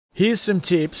Here's some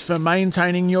tips for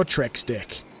maintaining your Trex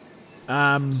deck.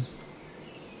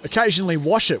 Occasionally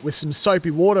wash it with some soapy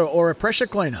water or a pressure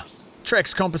cleaner.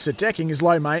 Trex composite decking is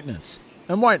low maintenance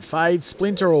and won't fade,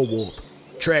 splinter or warp.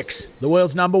 Trex, the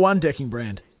world's #1 decking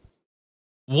brand.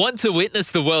 Want to witness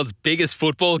the world's biggest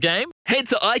football game? Head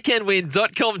to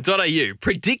iCanWin.com.au,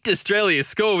 predict Australia's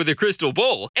score with a crystal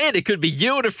ball, and it could be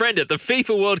you and a friend at the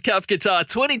FIFA World Cup Qatar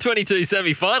 2022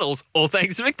 semi-finals, all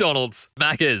thanks to McDonald's.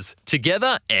 Maccas,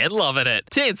 together and loving it.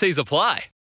 TNCs apply.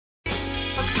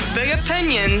 The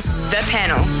opinions, the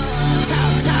panel.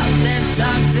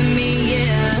 Talk to me,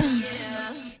 yeah.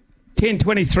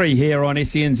 10:23 here on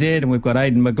SENZ, and we've got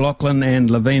Aidan McLaughlin and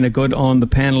Lavina Good on the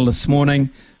panel this morning.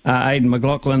 Aidan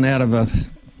McLaughlin out of a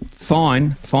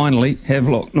finally,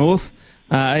 Havelock North.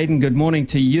 Aidan, good morning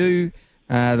to you.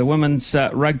 The Women's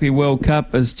Rugby World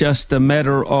Cup is just a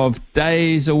matter of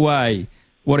days away.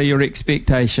 What are your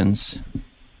expectations?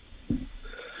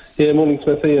 Yeah, morning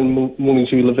Smithy, and morning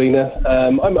to you, Lavina.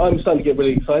 I'm starting to get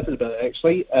really excited about it,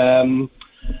 actually. And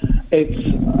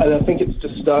I think it's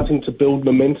just starting to build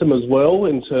momentum as well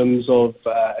in terms of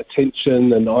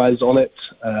attention and eyes on it.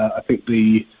 I think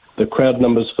the crowd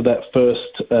numbers for that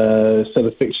first set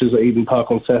of fixtures at Eden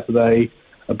Park on Saturday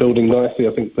are building nicely.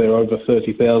 I think they're over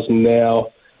 30,000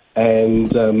 now,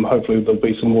 and hopefully there'll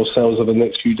be some more sales over the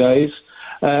next few days.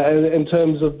 And in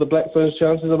terms of the Black Ferns'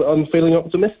 chances, I'm feeling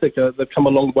optimistic. They've come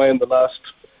a long way in the last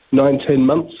 9-10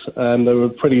 months. They were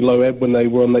pretty low ebb when they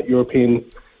were on that European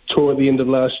tour at the end of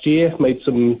last year, made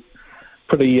some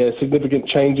pretty significant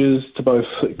changes to both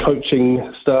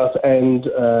coaching staff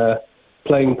and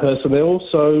playing personnel.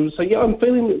 So yeah, I'm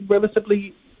feeling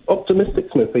relatively optimistic,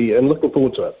 Smithy, and looking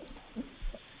forward to it.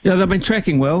 Yeah, they've been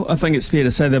tracking well. I think it's fair to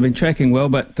say they've been tracking well,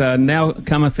 but now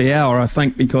cometh the hour, I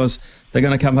think, because they're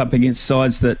going to come up against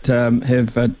sides that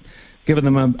have given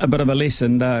them a bit of a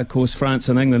lesson. Of course, France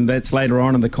and England, that's later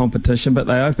on in the competition, but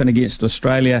they open against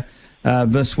Australia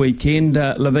this weekend.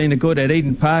 Lavina Good at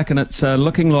Eden Park, and it's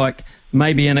looking like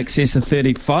maybe in excess of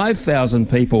 35,000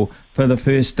 people for the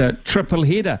first triple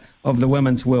header of the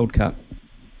Women's World Cup.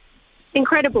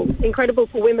 Incredible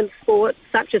for women's sport,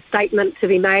 such a statement to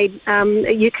be made.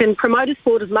 You can promote a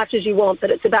sport as much as you want,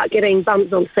 but it's about getting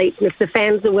bums on seats, and if the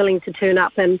fans are willing to turn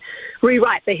up and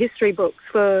rewrite the history books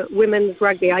for women's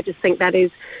rugby, I just think that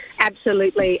is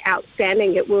absolutely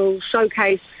outstanding. It will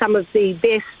showcase some of the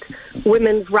best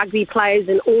women's rugby players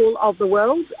in all of the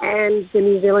world, and the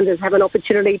New Zealanders have an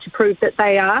opportunity to prove that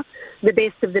they are the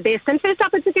best of the best. And first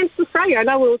up, it's against Australia. I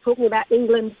know we were talking about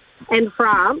England and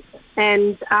France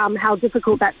and how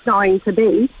difficult that's going to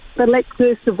be. But let's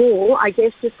first of all, I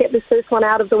guess, just get this first one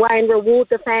out of the way and reward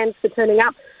the fans for turning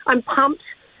up. I'm pumped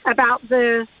about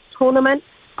the tournament.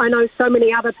 I know so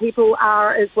many other people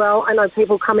are as well. I know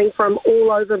people coming from all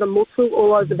over the Motu,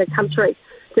 all over the country,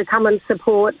 to come and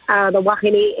support the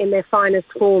Wahine in their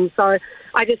finest form. So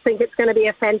I just think it's going to be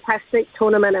a fantastic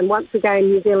tournament, and once again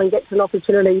New Zealand gets an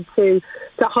opportunity to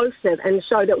host it and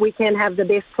show that we can have the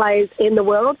best players in the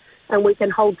world and we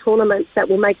can hold tournaments that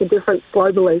will make a difference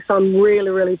globally. So I'm really,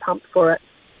 really pumped for it.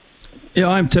 Yeah,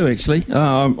 I am too, actually.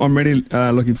 I'm really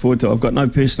looking forward to it. I've got no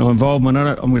personal involvement in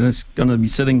it. I'm just going to be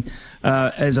sitting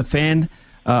as a fan.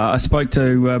 I spoke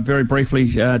to very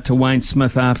briefly to Wayne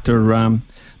Smith after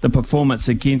the performance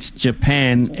against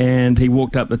Japan, and he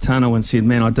walked up the tunnel and said,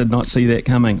 man, I did not see that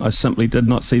coming. I simply did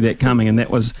not see that coming, and that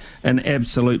was an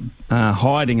absolute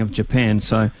hiding of Japan.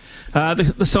 So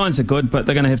the signs are good, but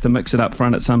they're going to have to mix it up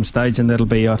front at some stage, and that'll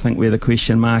be, I think, where the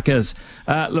question mark is.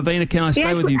 Lavina, can I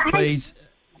stay with you, please?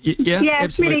 Yeah,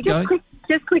 absolutely.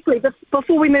 Just quickly,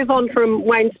 before we move on from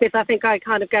Wayne Smith, I think I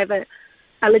kind of gave a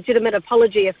legitimate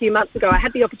apology a few months ago. I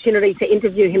had the opportunity to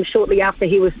interview him shortly after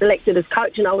he was selected as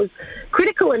coach, and I was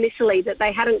critical initially that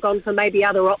they hadn't gone for maybe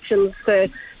other options for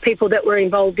people that were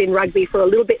involved in rugby for a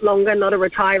little bit longer, not a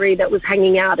retiree that was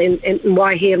hanging out in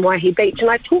Waihi and Waihi Beach. And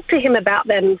I talked to him about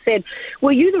that and said,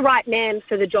 were you the right man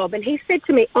for the job? And he said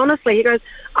to me, honestly, he goes,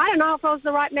 I don't know if I was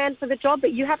the right man for the job,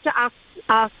 but you have to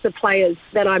ask the players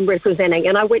that I'm representing.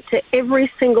 And I went to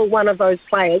every single one of those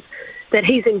players that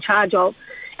he's in charge of,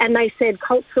 and they said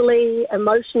culturally,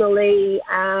 emotionally,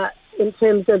 in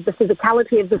terms of the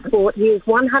physicality of the sport, he is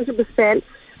 100%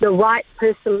 the right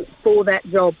person for that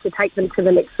job to take them to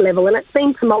the next level. And it's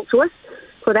been tumultuous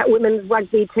for that women's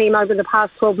rugby team over the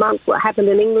past 12 months, what happened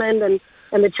in England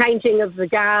and the changing of the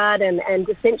guard and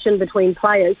dissension between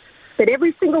players. But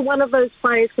every single one of those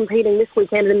players competing this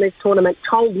weekend in this tournament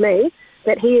told me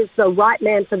that he is the right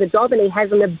man for the job, and he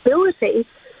has an ability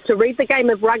to read the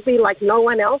game of rugby like no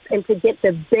one else and to get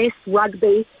the best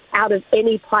rugby out of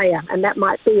any player. And that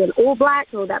might be an All Black,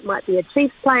 or that might be a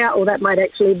Chiefs player, or that might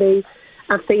actually be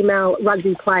a female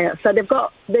rugby player. So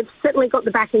they've certainly got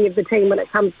the backing of the team when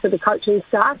it comes to the coaching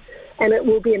staff, and it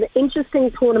will be an interesting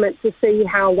tournament to see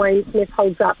how Wayne Smith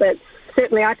holds up. But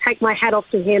certainly I take my hat off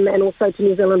to him and also to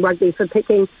New Zealand Rugby for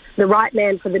picking the right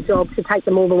man for the job to take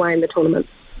them all the way in the tournament.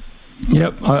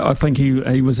 Yep, I think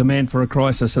he was a man for a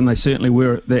crisis, and they certainly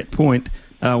were at that point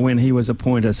when he was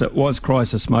appointed. So it was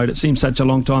crisis mode. It seems such a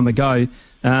long time ago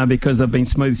because they've been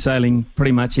smooth sailing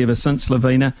pretty much ever since,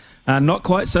 Lavina. Not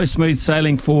quite so smooth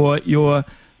sailing for your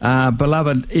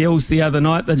beloved Eels the other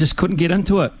night. They just couldn't get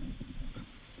into it.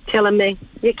 Killing me.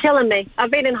 You're killing me.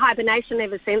 I've been in hibernation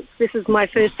ever since. This is my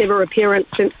first ever appearance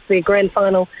since the grand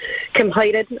final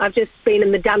completed. I've just been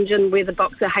in the dungeon with a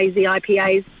box of hazy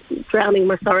IPAs, drowning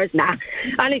my sorrows. Nah,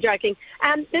 only joking.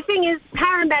 The thing is,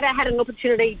 Parramatta had an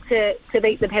opportunity to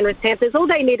beat the Penrith Panthers. All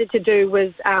they needed to do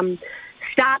was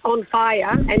start on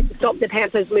fire and stop the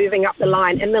Panthers moving up the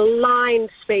line. And the line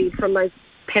speed from those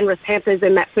Penrith Panthers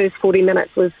in that first 40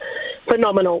 minutes was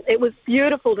phenomenal. It was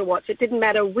beautiful to watch. It didn't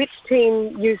matter which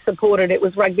team you supported. It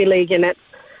was rugby league in its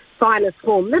finest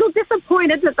form. Little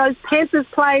disappointed that those Panthers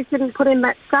players didn't put in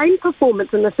that same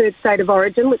performance in the third state of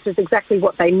origin, which is exactly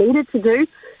what they needed to do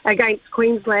against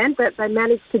Queensland, but they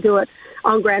managed to do it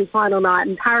on grand final night.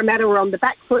 And Parramatta were on the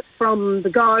back foot from the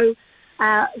go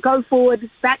forward,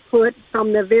 back foot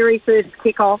from the very first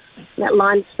kick-off. That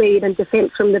line speed and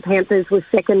defence from the Panthers was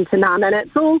second to none. And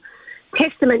it's all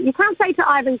testament. You can't say to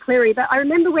Ivan Cleary, but I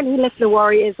remember when he left the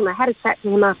Warriors, and I had a chat to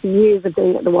him after years of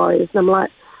being at the Warriors, and I'm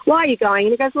like, why are you going?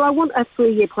 And he goes, well, I want a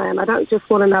 3-year plan. I don't just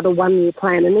want another 1-year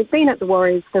plan. And he'd been at the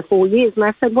Warriors for 4 years. And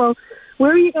I said, well,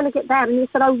 where are you going to get that? And he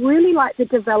said, I really like the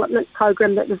development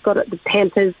program that they've got at the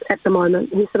Panthers at the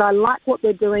moment. He said, I like what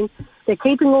they're doing. They're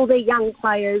keeping all their young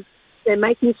players. They're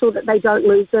making sure that they don't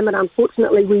lose them. And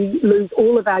unfortunately, we lose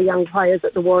all of our young players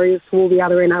at the Warriors to all the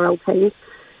other NRL teams.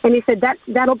 And he said,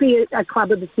 that'll be a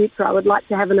club of the future. I would like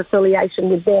to have an affiliation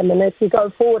with them. And as we go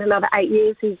forward another 8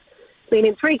 years, he's been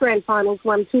in 3 grand finals,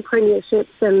 won 2 premierships,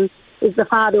 and is the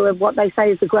father of what they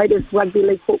say is the greatest rugby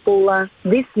league footballer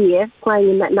this year, playing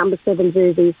in that number 7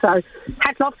 jersey. So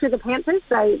hats off to the Panthers.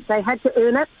 They had to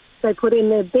earn it. They put in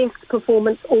their best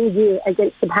performance all year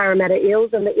against the Parramatta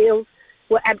Eels, and the Eels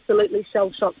were absolutely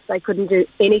shell-shocked. They couldn't do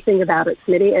anything about it,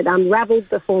 Smitty. It unravelled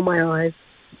before my eyes.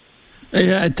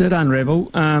 Yeah, it did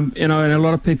unravel. And a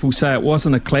lot of people say it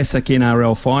wasn't a classic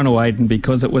NRL final, Aidan,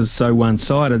 because it was so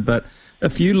one-sided. But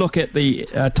if you look at the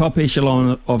top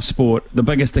echelon of sport, the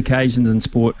biggest occasions in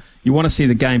sport, you want to see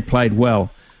the game played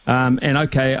well. And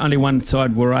okay, only one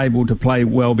side were able to play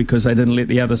well because they didn't let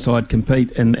the other side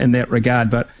compete in that regard.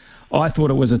 But I thought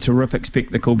it was a terrific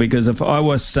spectacle because if I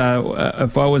was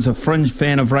a fringe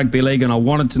fan of rugby league and I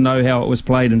wanted to know how it was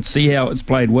played and see how it was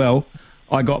played well,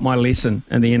 I got my lesson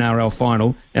in the NRL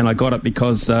final, and I got it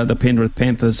because the Penrith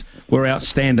Panthers were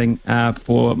outstanding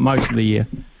for most of the year.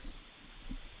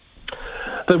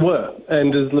 They were,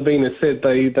 and as Lavina said,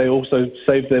 they also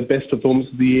saved their best performance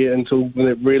of the year until when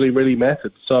it really, really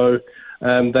mattered. So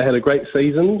they had a great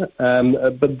season,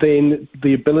 but then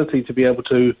the ability to be able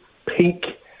to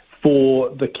peak for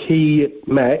the key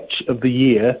match of the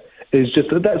year is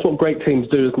that's what great teams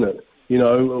do, isn't it? You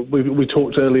know, we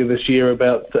talked earlier this year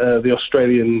about the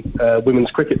Australian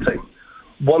women's cricket team.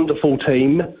 Wonderful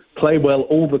team, play well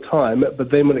all the time, but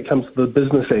then when it comes to the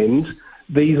business end,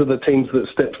 these are the teams that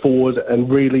step forward and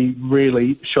really,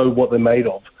 really show what they're made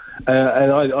of.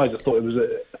 And I just thought it was,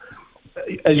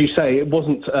 as you say, it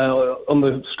wasn't on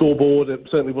the scoreboard. It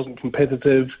certainly wasn't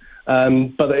competitive,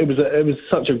 but it was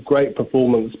such a great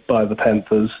performance by the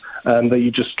Panthers that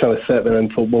you just kind of sat there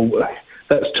and thought, well,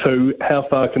 that's 2. How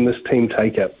far can this team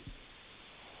take it?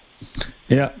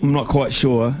 Yeah, I'm not quite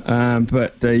sure,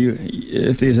 but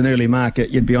if there's an early market,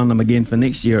 you'd be on them again for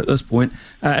next year at this point.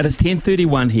 It is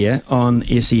 10:31 here on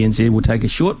SENZ. We'll take a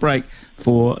short break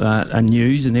for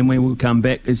news, and then when we'll come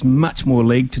back, there's much more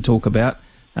league to talk about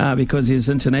because there's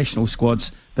international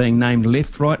squads being named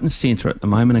left, right and centre at the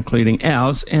moment, including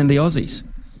ours and the Aussies.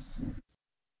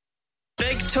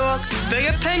 Big talk, big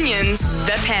opinions,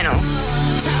 the panel.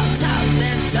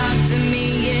 Talk to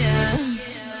me, yeah.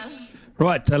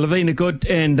 Right, Lavina Good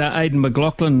and Aidan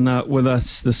McLaughlin with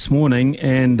us this morning.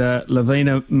 And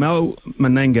Lavina, Mal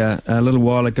Meninga a little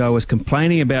while ago was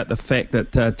complaining about the fact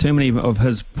that too many of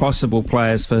his possible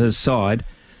players for his side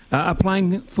are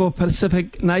playing for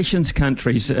Pacific Nations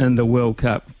countries in the World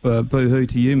Cup. Boo-hoo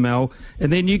to you, Mel.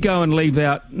 And then you go and leave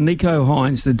out Nico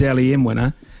Hines, the Dally M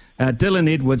winner,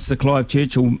 Dylan Edwards, the Clive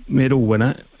Churchill medal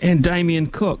winner, and Damien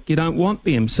Cook. You don't want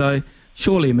them. So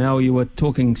surely, Mel, you were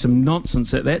talking some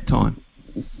nonsense at that time.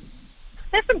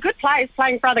 there's some good players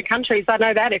playing for other countries. I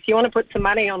know that. If you want to put some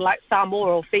money on like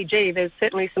Samoa or Fiji, there's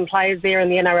certainly some players there in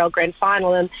the NRL Grand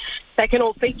Final, and they can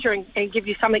all feature and give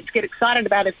you something to get excited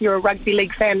about if you're a rugby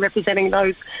league fan representing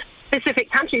those specific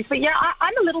countries. But yeah,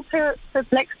 I'm a little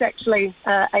perplexed actually,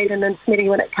 Aidan and Smitty,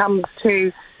 when it comes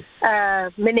to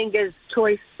Meninga's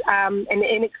choice and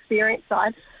inexperienced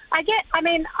side.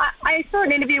 I saw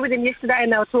an interview with him yesterday,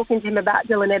 and they were talking to him about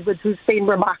Dylan Edwards, who's been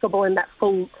remarkable in that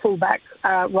fullback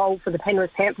role for the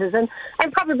Penrith Panthers, and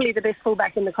probably the best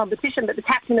fullback in the competition. But the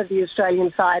captain of the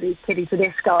Australian side is Teddy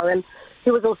Tedesco, and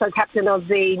he was also captain of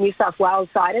the New South Wales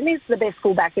side, and he's the best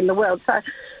fullback in the world. So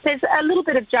there's a little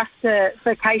bit of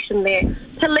justification there.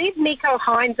 To leave Nico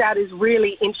Hines out is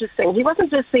really interesting. He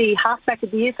wasn't just the halfback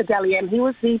of the year for Dally M, he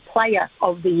was the player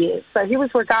of the year. So he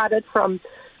was regarded from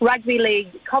rugby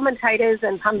league commentators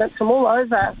and pundits from all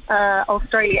over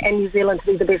Australia and New Zealand to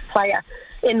be the best player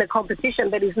in the competition,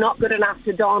 but he's not good enough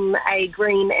to don a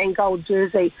green and gold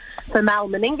jersey for Mal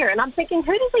Meninga. And I'm thinking,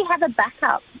 who does he have a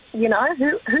backup? You know,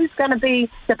 who's going to be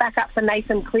the backup for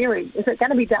Nathan Cleary? Is it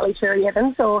going to be Daly Cherry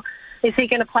Evans, or is he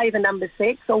going to play the number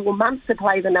 6, or will Munster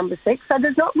play the number 6? So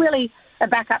there's not really a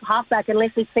backup halfback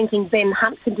unless he's thinking Ben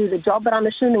Hunt can do the job, but I'm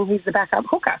assuming he's the backup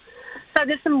hooker. So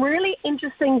there's some really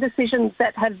interesting decisions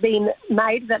that have been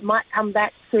made that might come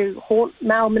back to haunt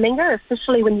Mal Meninga,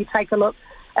 especially when you take a look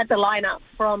at the lineup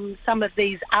from some of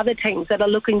these other teams that are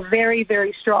looking very,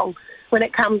 very strong when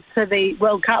it comes to the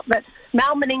World Cup. But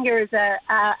Mal Meninga is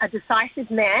a decisive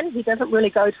man. He doesn't really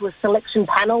go to a selection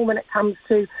panel when it comes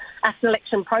to a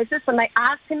selection process. When they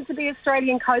asked him to be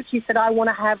Australian coach, he said, I want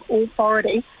to have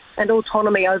authority and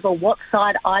autonomy over what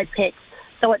side I pick.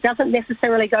 So it doesn't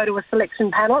necessarily go to a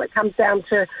selection panel. It comes down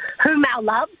to who Mal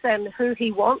loves and who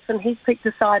he wants, and he's picked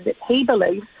a side that he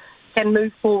believes can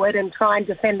move forward and try and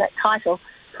defend that title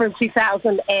from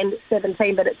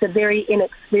 2017. But it's a very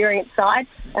inexperienced side,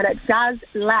 and it does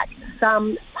lack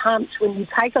some punch when you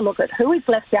take a look at who is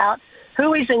left out,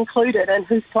 who is included, and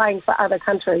who's playing for other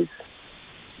countries.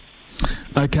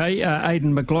 Okay,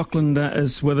 Aidan McLaughlin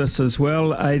is with us as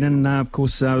well. Aidan, of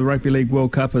course, the Rugby League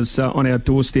World Cup is on our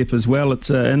doorstep as well. It's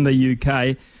in the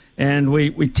UK, and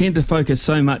we tend to focus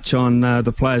so much on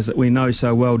the players that we know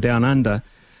so well down under.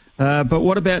 But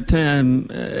what about,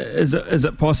 is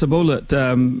it possible that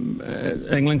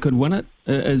England could win it?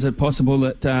 Is it possible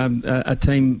that a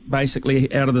team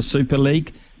basically out of the Super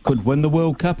League could win the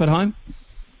World Cup at home?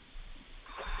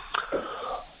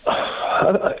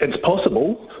 It's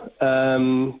possible.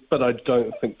 But I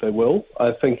don't think they will.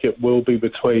 I think it will be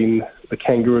between the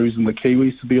Kangaroos and the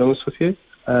Kiwis, to be honest with you.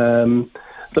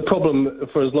 The problem,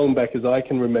 for as long back as I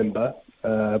can remember,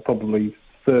 probably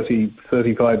 30,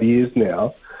 35 years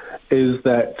now, is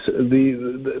that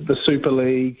the Super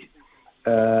League,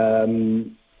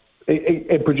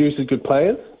 it produces good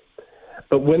players,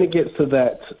 but when it gets to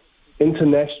that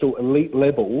international elite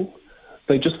level,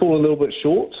 they just fall a little bit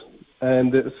short,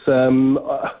 and it's...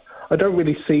 I don't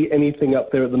really see anything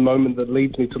up there at the moment that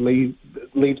leads me to believe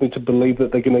that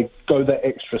they're going to go that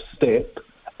extra step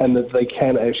and that they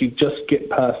can actually just get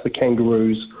past the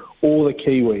Kangaroos or the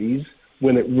Kiwis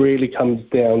when it really comes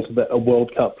down to a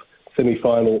World Cup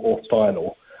semi-final or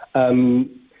final.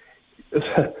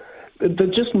 They're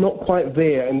just not quite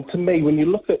there. And to me, when you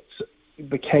look at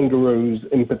the Kangaroos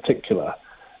in particular,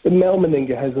 Mal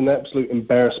Meninga has an absolute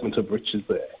embarrassment of riches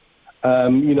there.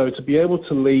 To be able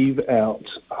to leave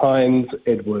out Hines,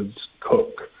 Edwards,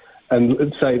 Cook,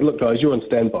 and say, look, guys, you're on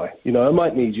standby. I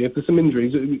might need you. If there's some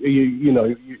injuries,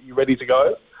 you ready to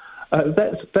go?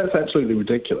 That's absolutely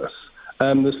ridiculous.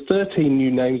 There's 13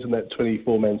 new names in that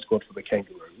 24-man squad for the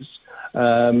Kangaroos,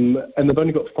 and they've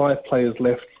only got 5 players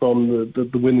left from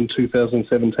the win in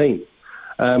 2017.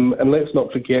 And let's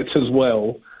not forget as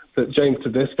well that James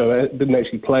Tedesco didn't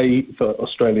actually play for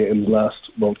Australia in the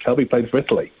last World Cup. He played for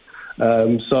Italy.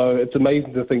 So it's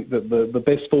amazing to think that the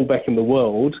best fullback in the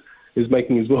world is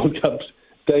making his World Cup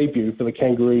debut for the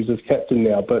Kangaroos as captain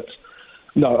now. But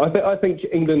no, I think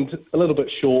England a little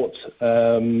bit short.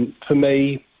 For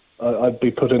me, I'd be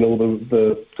putting all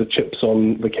the chips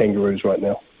on the Kangaroos right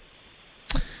now.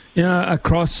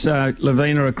 Across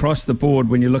Lavina, across the board,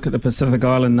 when you look at the Pacific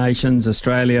Island nations,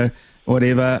 Australia,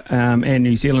 whatever, and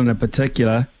New Zealand in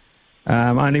particular,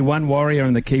 only 1 Warrior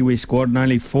in the Kiwi squad and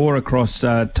only 4 across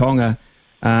Tonga,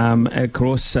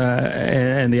 across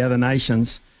and the other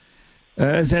nations.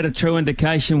 Is that a true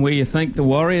indication where you think the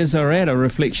Warriors are at, a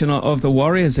reflection of the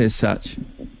Warriors as such?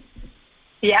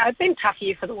 Yeah, it's been a tough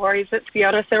year for the Warriors, let's be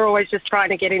honest. They're always just trying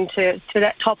to get into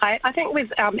that top 8. I think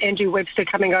with Andrew Webster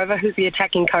coming over, who's the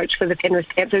attacking coach for the Penrith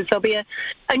Panthers, there'll be a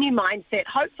new mindset.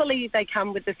 Hopefully they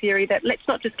come with the theory that let's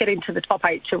not just get into the top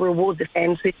 8 to reward the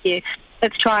fans this year.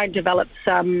 Let's try and develop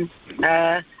some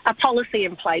a policy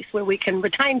in place where we can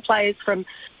retain players from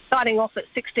starting off at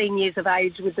 16 years of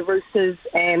age with the Roosters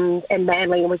and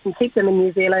Manly, and we can keep them in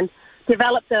New Zealand,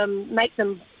 develop them, make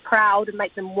them proud and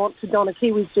make them want to don a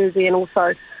Kiwis jersey and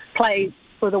also play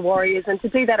for the Warriors. And to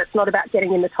do that, it's not about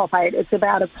getting in the top 8. It's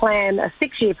about a plan, a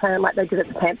 6-year plan like they did at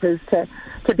the Panthers to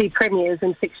be premiers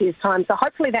in 6 years' time. So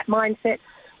hopefully that mindset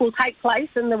will take place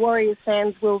and the Warriors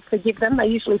fans will forgive them. They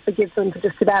usually forgive them for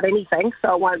just about anything,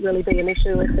 so it won't really be an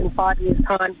issue if in 5 years'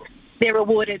 time they're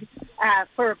awarded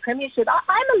for a premiership.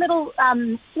 I'm a little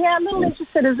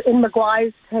interested in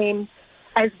Maguire's team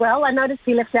as well. I noticed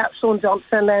he left out Sean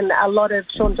Johnson, and a lot of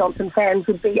Sean Johnson fans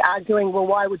would be arguing, well,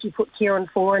 why would you put Kieran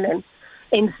Foran in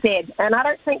instead? And I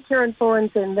don't think Kieran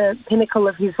Foran's in the pinnacle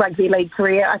of his rugby league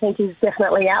career. I think he's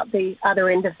definitely out the other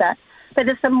end of that. But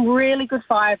there's some really good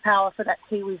firepower for that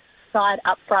Kiwi side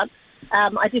up front.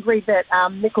 I did read that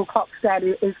Nickel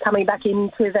Coxdad is coming back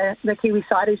into the Kiwi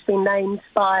side, who's been named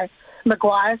by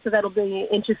Maguire, so that'll be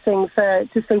interesting to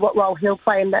see what role he'll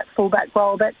play in that fullback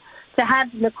role. But to have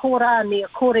Nakora,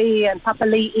 Niakori and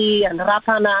Papali'i and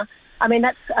Rapana, I mean,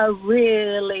 that's a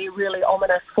really, really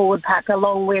ominous forward pack,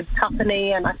 along with Tupani,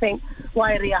 and I think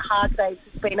Wairia Hargraves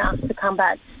has been asked to come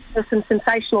back. There's some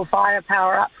sensational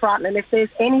firepower up front, and if there's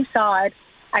any side,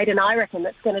 Aidan, I reckon,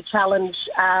 that's going to challenge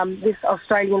this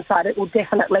Australian side, it will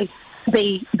definitely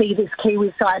be this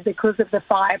Kiwi side because of the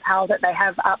firepower that they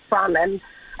have up front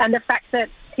and the fact that,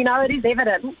 you know, it is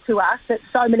evident to us that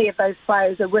so many of those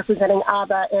players are representing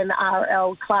other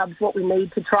NRL clubs. What we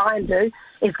need to try and do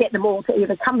is get them all to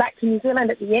either come back to New Zealand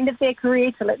at the end of their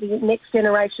career to let the next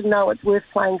generation know it's worth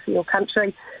playing for your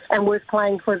country and worth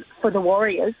playing for the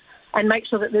Warriors, and make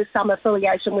sure that there's some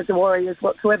affiliation with the Warriors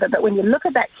whatsoever. But when you look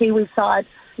at that Kiwi side,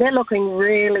 they're looking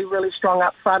really, really strong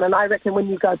up front. And I reckon when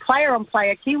you go player on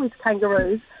player, Kiwis,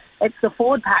 Kangaroos, it's the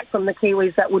forward pack from the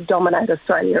Kiwis that would dominate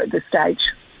Australia at this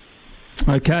stage.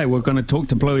 Okay, we're going to talk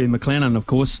to Bluey McLennan, of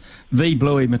course, the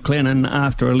Bluey McLennan,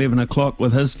 after 11 o'clock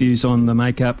with his views on the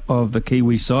makeup of the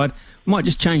Kiwi side. Might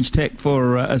just change tack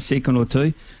for a second or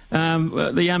two. The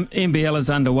NBL is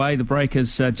underway. The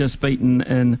Breakers just beaten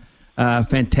in a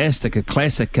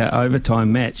classic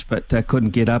overtime match, but couldn't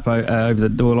get up over the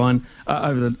door line,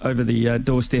 over the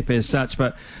doorstep as such.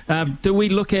 But do we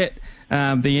look at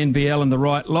the NBL in the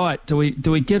right light? Do we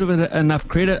give it enough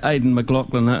credit, Aidan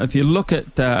McLaughlin? If you look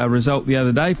at a result the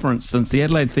other day, for instance, the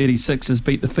Adelaide 36ers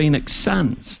beat the Phoenix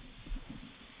Suns.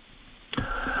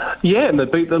 Yeah, and they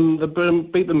beat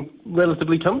them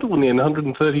relatively comfortably in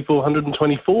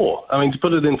 134-124. I mean, to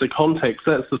put it into context,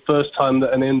 that's the first time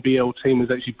that an NBL team has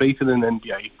actually beaten an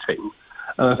NBA team.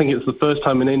 And I think it's the first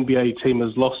time an NBA team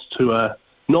has lost to a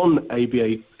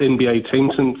non-NBA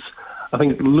team since, I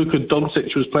think, Luka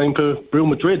Doncic was playing for Real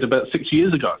Madrid about 6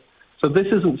 years ago. So this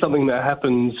isn't something that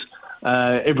happens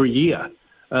every year,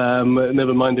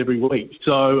 never mind every week.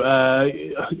 So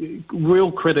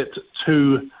real credit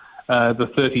to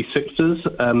the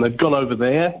 36ers. They've gone over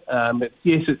there.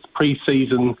 Yes, it's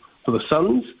pre-season for the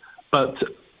Suns, but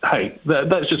hey,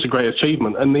 that's just a great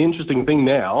achievement. And the interesting thing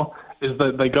now is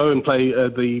that they go and play,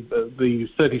 the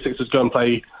 36ers go and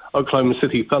play Oklahoma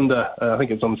City Thunder. I think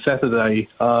it's on Saturday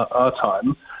our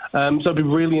time. So it'll be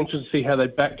really interesting to see how they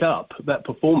back up that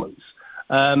performance.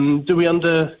 Do we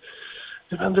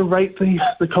underrate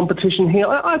the competition here?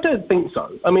 I don't think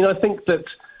so. I mean, I think that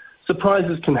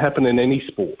surprises can happen in any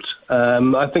sport.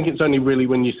 I think it's only really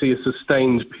when you see a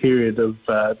sustained period of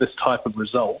this type of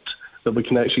result that we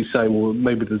can actually say, well,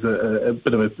 maybe there's a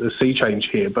bit of a sea change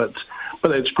here. But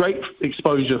it's great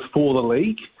exposure for the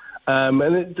league. And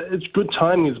it's good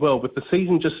timing as well. With the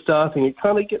season just starting, it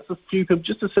kind of gets a few people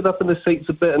just to sit up in the seats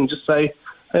a bit and just say,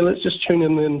 hey, let's just tune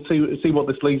in and see what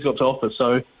this league's got to offer.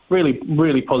 So really,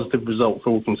 really positive result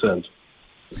for all concerned.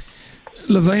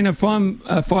 Lavina, if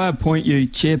I appoint you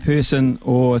chairperson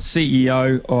or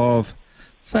CEO of,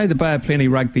 say, the Bay of Plenty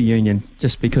Rugby Union,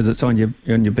 just because it's on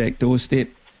your back doorstep,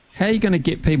 how are you going to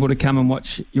get people to come and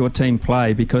watch your team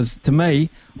play? Because to me,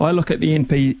 I look at the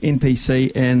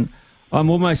NPC and I'm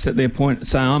almost at their point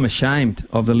saying I'm ashamed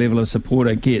of the level of support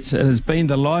it gets. It has been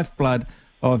the lifeblood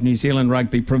of New Zealand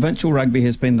rugby. Provincial rugby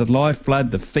has been the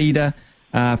lifeblood, the feeder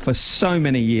for so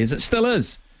many years. It still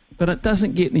is, but it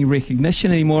doesn't get any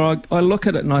recognition anymore. I look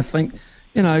at it and I think,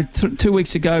 You know, 2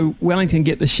 weeks ago, Wellington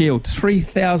get the Shield.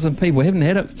 3,000 people. We haven't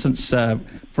had it since for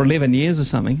 11 years or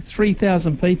something.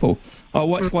 3,000 people. I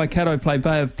watched Waikato play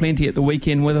Bay of Plenty at the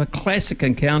weekend with a classic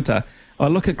encounter. I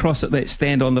look across at that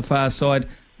stand on the far side,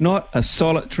 not a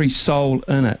solitary soul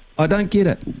in it. I don't get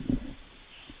it.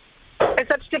 It's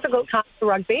such a difficult time for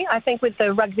rugby. I think with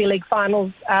the rugby league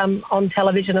finals on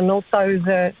television and also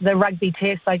the rugby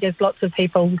test, I guess lots of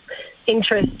people's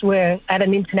interests were at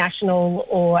an international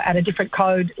or at a different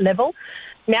code level.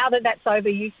 Now that that's over,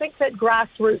 you think that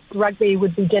grassroots rugby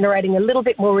would be generating a little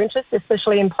bit more interest,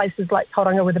 especially in places like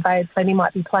Tauranga where the Bay of Plenty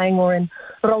might be playing, or in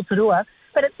Rotorua.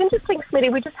 But it's interesting,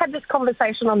 Smitty, we just had this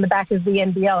conversation on the back of the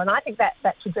NBL, and I think that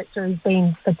trajectory has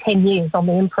been for 10 years on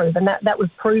the improve, and that was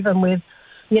proven with,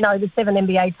 you know, the 7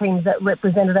 NBA teams that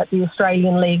represented at the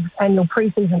Australian League's annual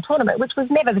pre-season tournament, which was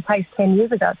never the case 10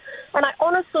 years ago. And I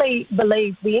honestly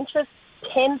believe the interest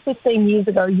 10, 15 years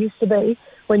ago used to be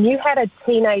when you had a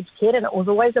teenage kid, and it was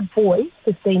always a boy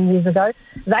 15 years ago,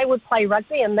 they would play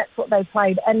rugby and that's what they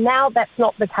played. And now that's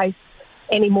not the case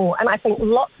anymore. And I think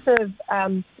lots of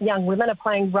young women are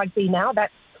playing rugby now,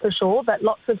 that's for sure, but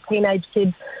lots of teenage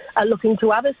kids are looking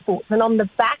to other sports. And on the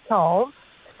back of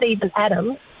Stephen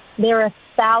Adams, there are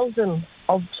thousands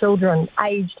of children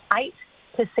aged 8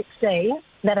 to 16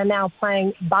 that are now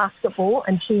playing basketball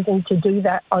and choosing to do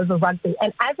that over rugby.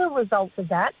 And as a result of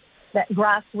that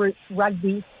grassroots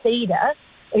rugby feeder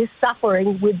is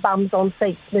suffering with bums on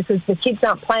seats because the kids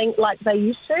aren't playing like they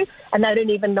used to, and they don't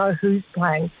even know who's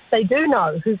playing. They do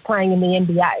know who's playing in the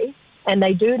NBA, and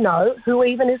they do know who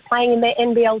even is playing in their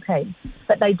NBL team,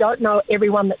 but they don't know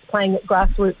everyone that's playing at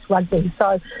grassroots rugby.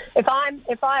 So if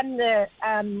I'm the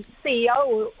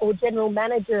CEO or general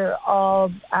manager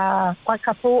of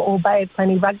Waikato or Bay of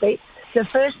Plenty Rugby, the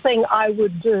first thing I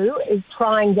would do is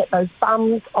try and get those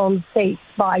bums on seats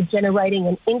by generating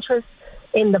an interest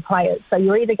in the players. So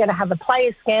you're either going to have a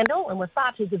player scandal, and we're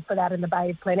far too good for that in the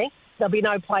Bay of Plenty. There'll be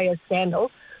no player scandal.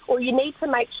 Or you need to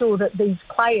make sure that these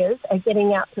players are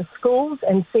getting out to schools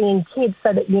and seeing kids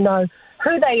so that you know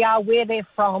who they are, where they're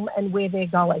from, and where they're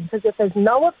going. Because if there's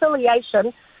no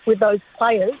affiliation with those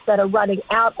players that are running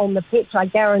out on the pitch, I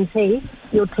guarantee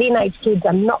your teenage kids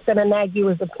are not going to nag you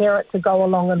as a parent to go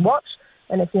along and watch.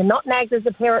 And if you're not nagged as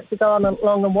a parent to go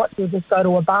along and watch, you'll just go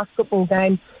to a basketball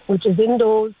game, which is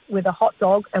indoors with a hot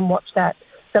dog, and watch that.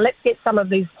 So let's get some of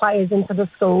these players into the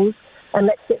schools, and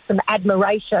let's get some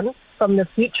admiration from the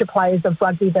future players of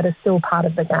rugby that are still part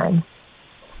of the game.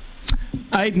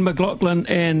 Aidan McLaughlin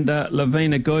and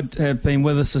Lavina Good have been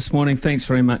with us this morning. Thanks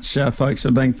very much, folks,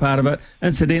 for being part of it.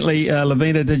 Incidentally,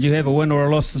 Lavina, did you have a win or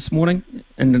a loss this morning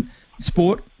in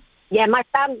sport? Yeah, my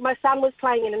son was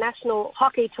playing in a national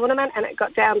hockey tournament, and it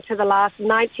got down to the last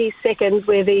 90 seconds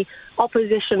where the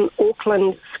opposition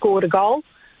Auckland scored a goal.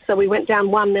 So we went down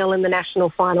 1-0 in the national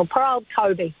final. Poor old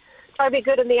Toby. Toby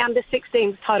Good and the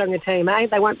under-16s Tauranga team, eh?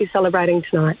 They won't be celebrating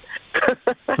tonight.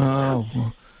 Oh,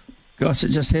 well, gosh, it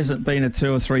just hasn't been a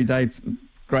 2 or 3 day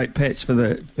great patch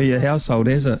for your household,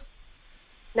 has it?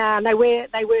 No, they wear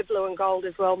blue and gold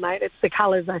as well, mate. It's the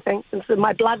colours, I think. And so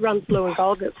my blood runs blue and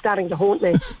gold, and it's starting to haunt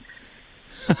me.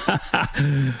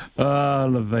 Oh,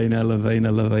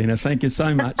 Lavina. Thank you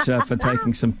so much for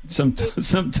taking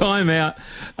some time out.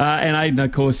 And Aidan,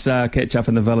 of course, catch up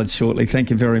in the village shortly.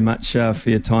 Thank you very much for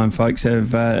your time, folks.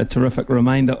 Have a terrific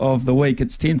remainder of the week.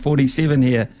 It's 10:47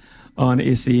 here on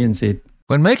SENZ.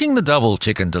 When making the double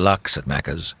chicken deluxe at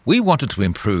Macca's, we wanted to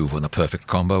improve on the perfect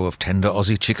combo of tender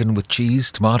Aussie chicken with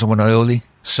cheese, tomato and aioli.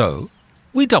 So,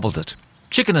 we doubled it.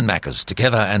 Chicken and Macca's,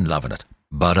 together and loving it.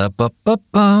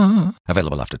 Ba-da-ba-ba-ba.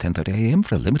 Available after 10:30 a.m.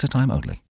 for a limited time only.